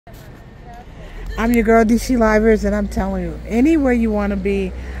I'm your girl DC Livers, and I'm telling you, anywhere you want to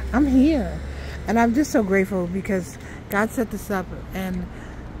be, I'm here. And I'm just so grateful because God set this up. And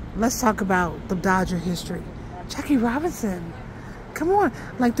let's talk about the Dodger history. Jackie Robinson, come on.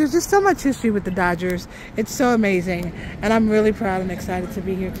 Like, there's just so much history with the Dodgers. It's so amazing. And I'm really proud and excited to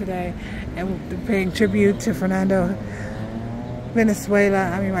be here today and paying tribute to Fernando Valenzuela.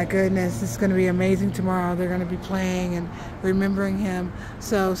 I mean, my goodness, it's going to be amazing tomorrow. They're going to be playing and remembering him.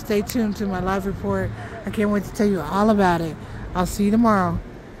 So stay tuned to my live report. I can't wait to tell you all about it. I'll see you tomorrow.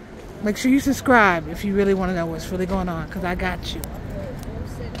 Make sure you subscribe if you really want to know what's really going on, because I got you.